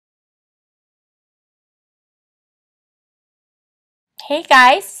Hey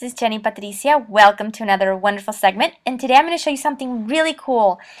guys, this is Jenny Patricia. Welcome to another wonderful segment. And today I'm going to show you something really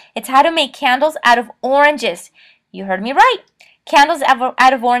cool. It's how to make candles out of oranges. You heard me right. Candles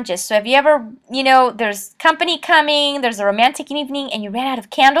out of oranges. So if you ever, there's company coming, there's a romantic evening, and you ran out of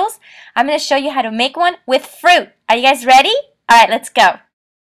candles, I'm going to show you how to make one with fruit. Are you guys ready? All right, let's go.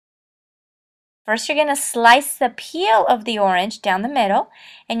 First, you're going to slice the peel of the orange down the middle,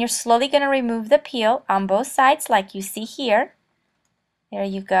 and you're slowly going to remove the peel on both sides like you see here. There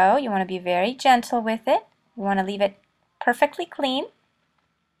you go. You want to be very gentle with it. You want to leave it perfectly clean.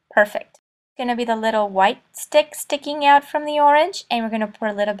 Perfect. It's going to be the little white stick sticking out from the orange, and we're going to pour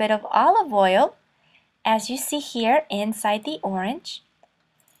a little bit of olive oil, as you see here, inside the orange.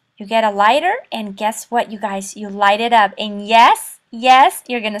 You get a lighter, and guess what, you guys? You light it up, and yes,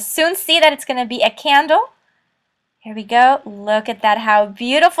 you're going to soon see that it's going to be a candle. Here we go. Look at that, how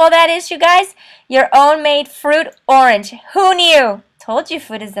beautiful that is, you guys. Your own made fruit orange. Who knew? Told you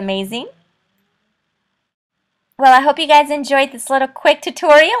food is amazing. Well, I hope you guys enjoyed this little quick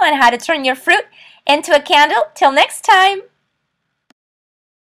tutorial on how to turn your fruit into a candle. Till next time.